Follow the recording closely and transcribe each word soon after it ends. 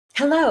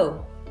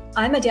Hello,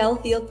 I'm Edelle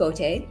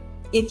Field-Fote.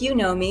 If you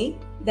know me,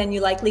 then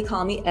you likely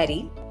call me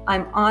Eddie.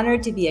 I'm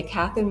honored to be a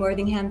Catherine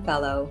Worthingham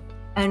Fellow,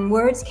 and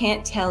words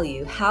can't tell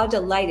you how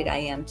delighted I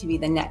am to be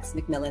the next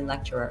McMillan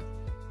Lecturer.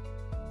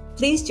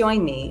 Please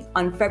join me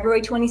on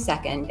February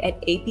 22nd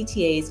at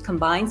APTA's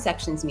Combined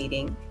Sections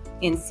meeting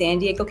in San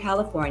Diego,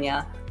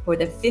 California for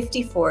the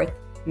 54th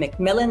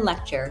McMillan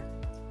Lecture,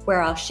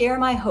 where I'll share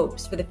my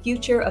hopes for the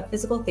future of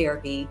physical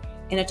therapy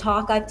in a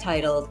talk I've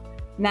titled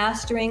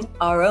Mastering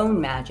Our Own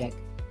Magic.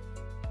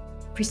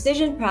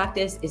 Precision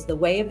practice is the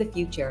way of the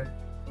future.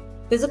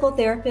 Physical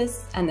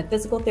therapists and the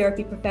physical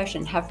therapy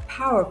profession have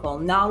powerful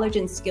knowledge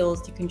and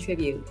skills to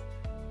contribute.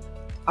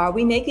 Are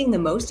we making the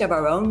most of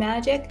our own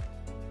magic?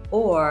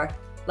 Or,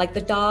 like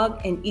the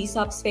dog in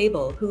Aesop's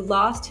fable who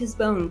lost his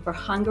bone for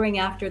hungering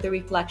after the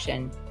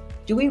reflection,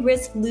 do we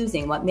risk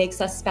losing what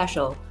makes us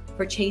special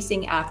for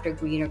chasing after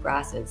greener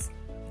grasses?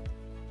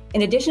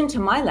 In addition to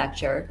my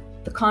lecture,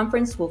 the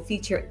conference will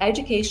feature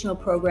educational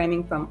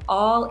programming from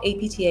all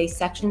APTA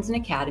sections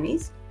and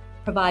academies,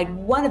 provide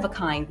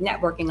one-of-a-kind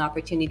networking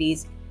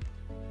opportunities,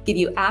 give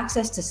you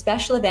access to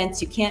special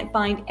events you can't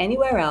find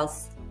anywhere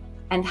else,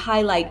 and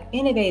highlight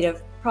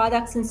innovative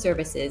products and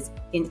services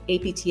in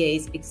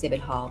APTA's exhibit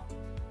hall.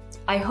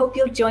 I hope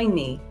you'll join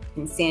me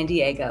in San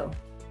Diego.